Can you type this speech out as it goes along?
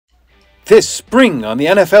This spring on the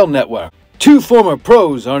NFL Network, 2 former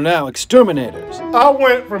pros are now exterminators. I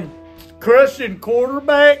went from crushing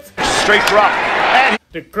quarterbacks straight drop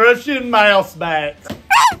to crushing mouse bats.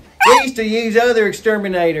 We used to use other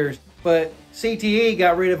exterminators, but CTE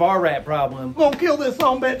got rid of our rat problem. I'm gonna kill this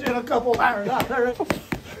son bitch in a couple hours out there.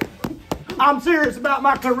 I'm serious about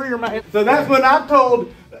my career, man. So that's when I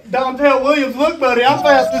told Dontel Williams, look, buddy, I'm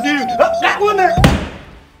fast as you. That one there.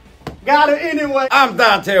 Got it anyway. I'm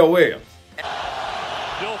Dontel Williams.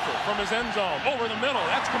 Dilfer from his end zone, over the middle,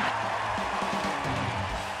 that's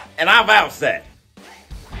And I'm outset.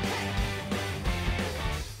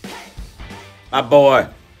 My boy,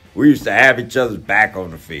 we used to have each other's back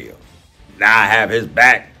on the field. Now I have his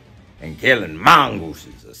back and killing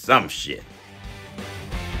mongooses or some shit.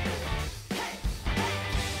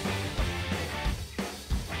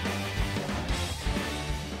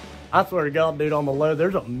 I swear to God, dude, on the load,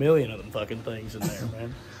 there's a million of them fucking things in there,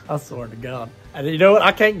 man. I swear to God. And you know what?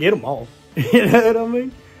 I can't get them all. You know what I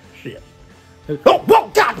mean? Shit.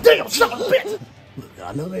 Oh, goddamn, son of a bitch! Look,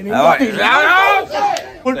 I know they need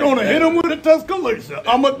We're gonna hit them with a Tuscaloosa.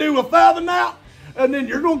 I'm gonna do a 5 and out, and then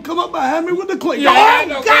you're gonna come up behind me with the cleat.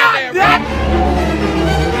 Oh, God!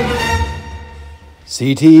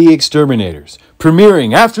 CTE Exterminators,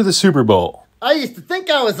 premiering after the Super Bowl. I used to think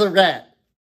I was a rat.